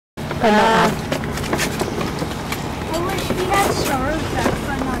I wish we had stars that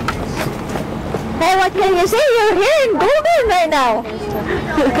fun on this. Hey, what can you say? You're here in Golden right now.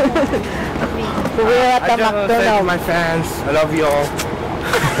 We're at the McDonald's. I just want to say to my fans, I love you all.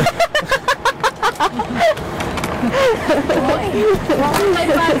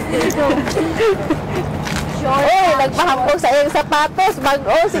 Oh, nagpahampong sa iyong sapatos.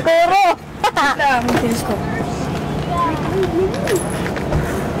 Bago siguro.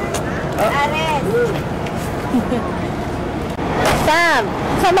 Ares. Sam,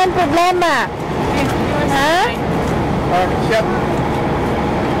 saan problema? Ha? Chef.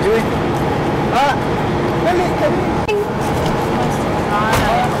 Julie.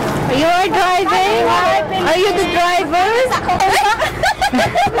 You are driving? Are you the driver?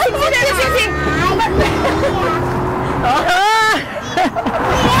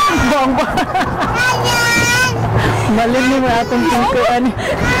 Malim mo atong tingkuan.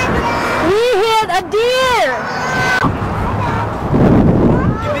 We hit a deer!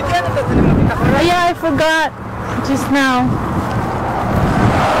 Oh, yeah, I forgot just now.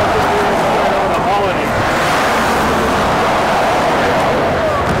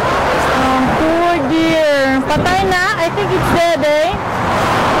 Poor deer. Patay na? I think it's dead, eh?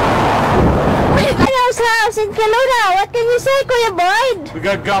 House in Kewlona. What can you say, Kuya Boyd? We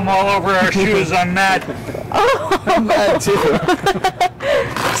got gum all over our shoes. I'm mad. Oh, I'm mad too.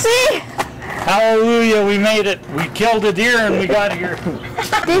 See? Hallelujah, we made it. We killed a deer and we got here.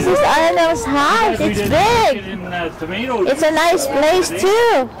 This is Arnold's house. We It's didn't big. make it in, tomatoes. It's a nice place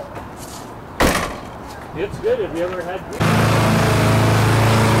too. It's good. Have you ever had?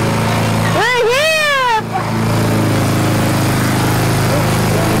 We're here.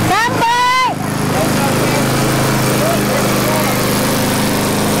 Number.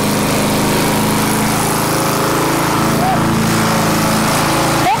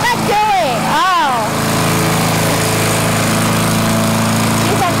 Look at Joey. Oh.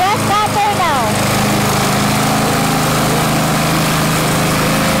 She's a grasshopper now.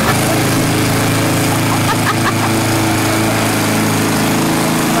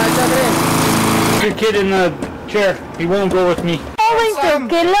 Your kid in the chair. He won't go with me. Going to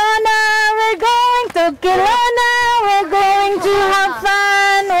Kewlona, we're going to Kewlona, we're going to have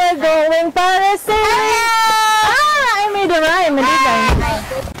fun, we're going para sailing. I made a rhyme, I did rhyme.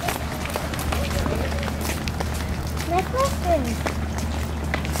 Let's listen.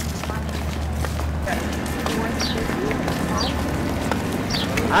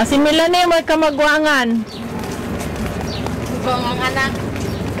 Si Melanie may kamagwangan. Kamagwangang anak.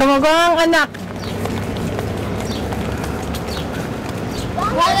 Kamagwangang anak.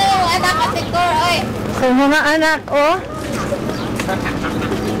 Wala yung anak at tikor, oy. So mga anak, oh.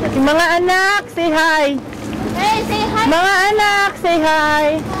 Yung mga anak, say hi. Hey, say hi. Mga anak, say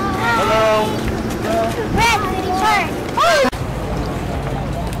hi. Hello. Red, tikor.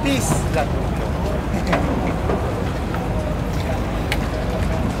 Peace.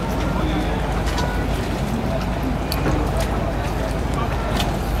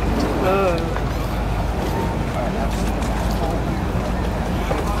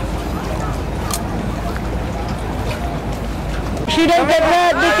 Shouldn't get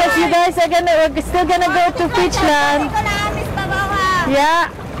mad because you guys are we're still gonna go to Fitchland. Yeah.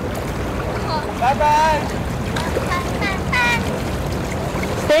 Bye-bye.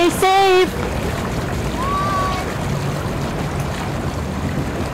 Stay safe.